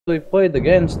we played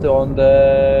against on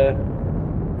the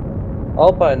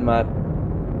Alpine map,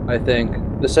 I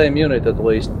think. The same unit at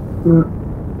least.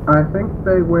 I think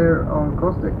they were on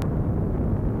Caustic.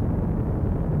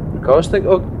 Caustic?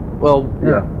 Oh, well,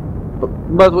 yeah.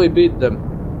 But we beat them.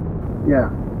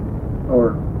 Yeah.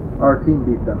 Or our team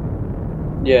beat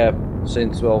them. Yeah,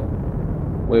 since, well,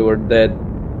 we were dead,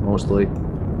 mostly.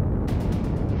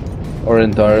 Or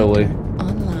entirely.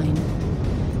 Online.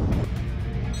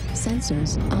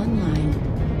 Sensors online.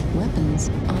 Weapons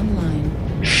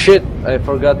online. Shit! I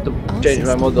forgot to All change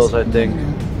my models, I think.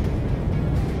 nominal.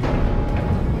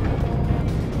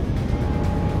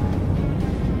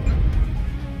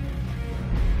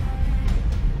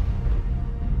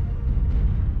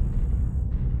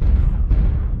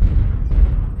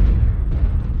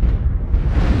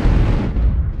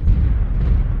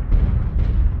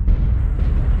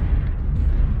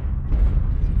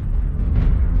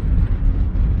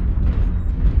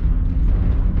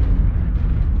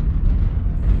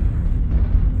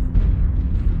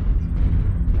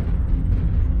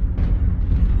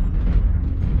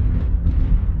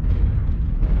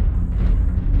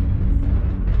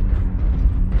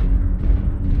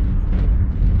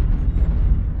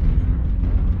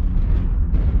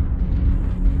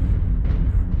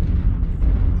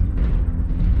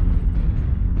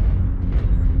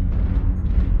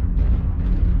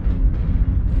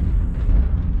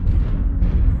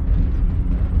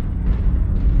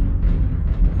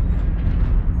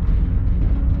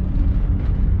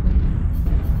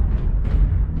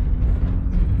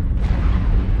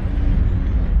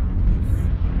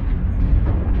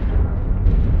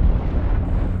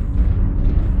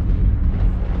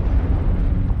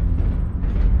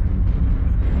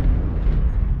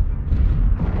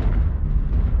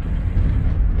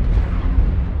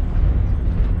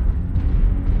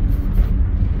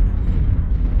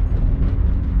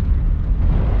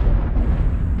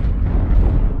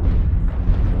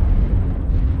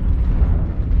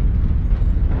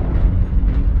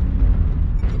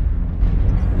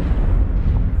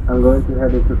 I'm going to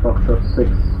head into Foxtrot 6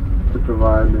 to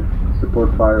provide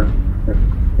support fire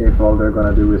if all they're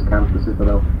gonna do is camp the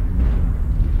Citadel.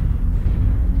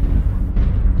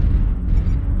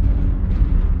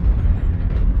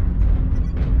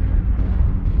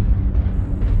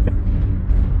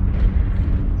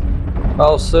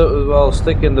 I'll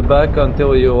stick in the back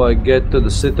until you get to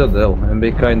the Citadel and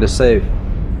be kinda safe.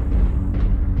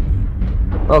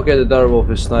 Okay, the direwolf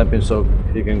is sniping, so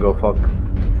he can go fuck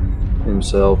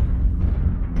himself.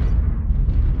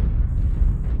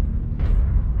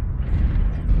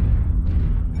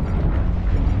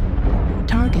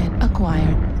 Target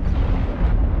acquired.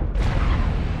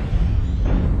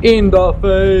 In the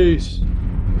face!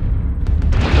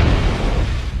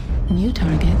 New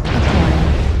target acquired.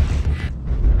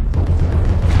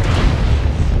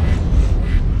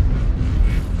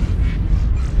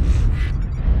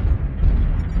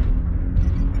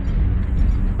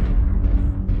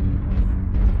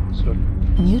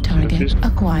 New target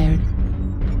acquired.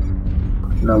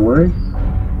 No worries.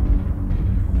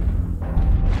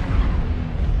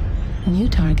 New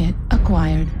target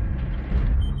acquired.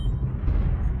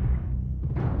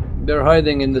 They're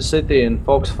hiding in the city in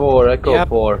Fox 4, Echo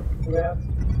 4.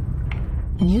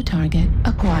 New target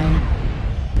acquired.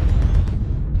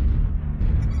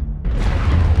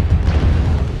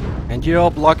 And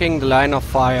you're blocking the line of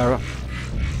fire.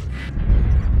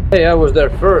 Hey, I was there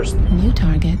first. New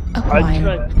target I acquired.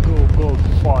 tried to go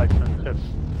fight and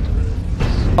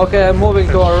have... Okay, I'm moving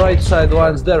to our right side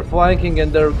once. They're flanking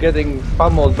and they're getting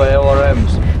pummeled by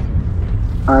LRMs.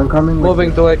 I'm coming with Moving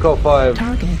you. to Echo 5.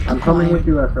 Target I'm coming with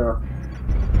acquired. you, SoR.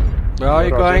 Where are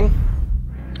you going?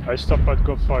 I stop at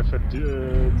Go 5 at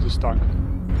this tank.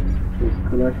 This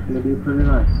could actually be pretty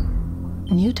nice.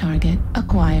 New target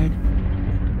acquired.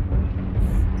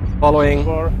 Following.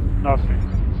 For nothing.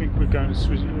 I think we can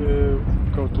switch,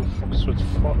 go to Foxtrot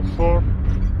 4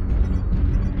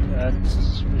 and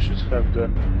we should have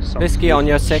then some Whiskey on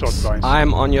your short 6. lines.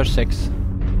 I'm on your 6.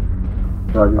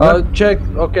 Roger. Check,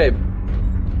 okay.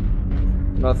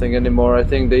 Nothing anymore, I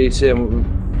think the ECM...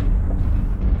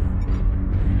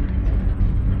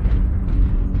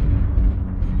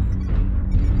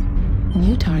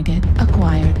 New target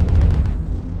acquired.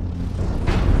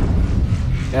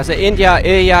 There's an India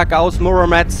Ilyak aus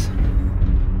Muromets.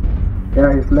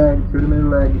 Yeah, his leg, shoot him in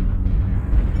the leg.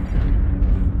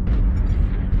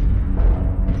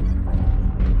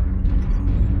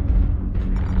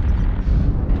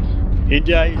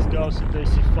 India is those in the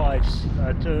AC5s.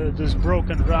 At this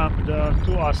broken ramp there are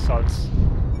two assaults.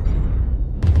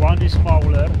 One is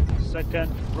Mauler, second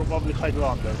probably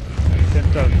Highlander. You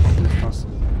can tell from distance.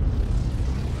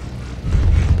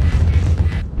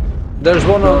 There's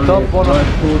one on top, one on...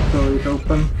 Right torso is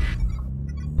open.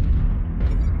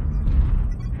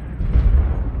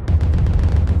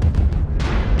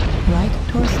 Right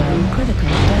torso critical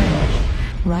damage.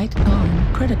 Right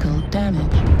arm critical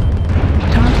damage.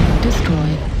 Target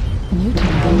destroyed. New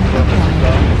target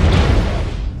acquired.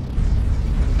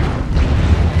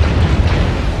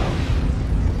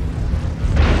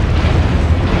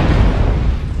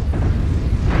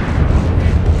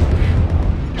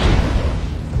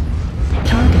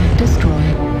 Target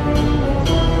destroyed.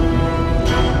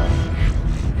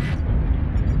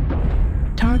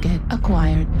 Target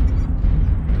acquired.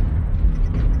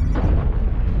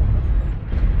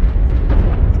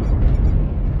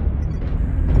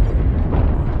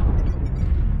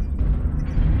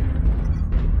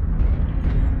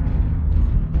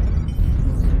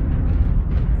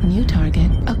 New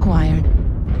target acquired.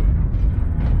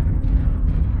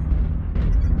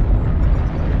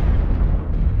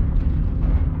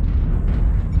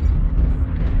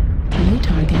 New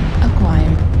target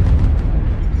acquired.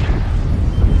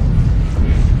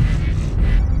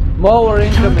 Mower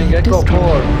incoming, Target Echo destroyed.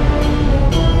 4.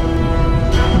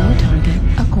 New target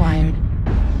acquired.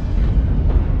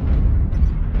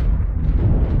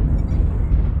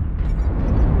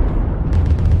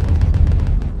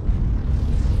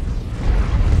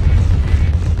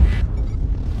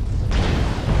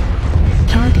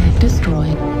 Target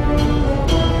destroyed.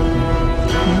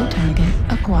 New target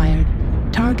acquired.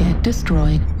 Target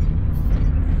destroyed.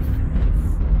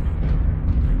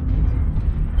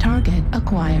 Target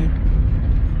acquired.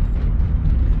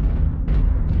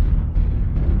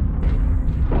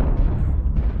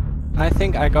 I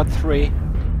think I got 3.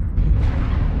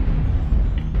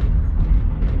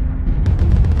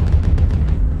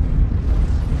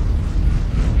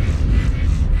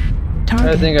 Target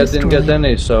I think I didn't get destroyed.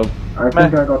 any, so... I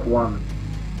think I got 1.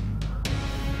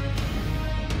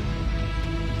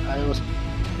 I was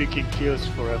picking kills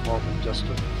for a moment just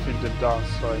to pin them down,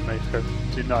 so I may have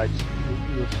denied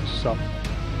with some.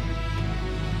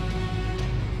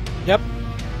 Yep.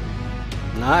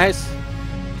 Nice.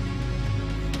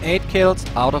 8 kills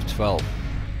out of 12.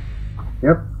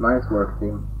 Yep, nice work,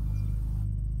 team.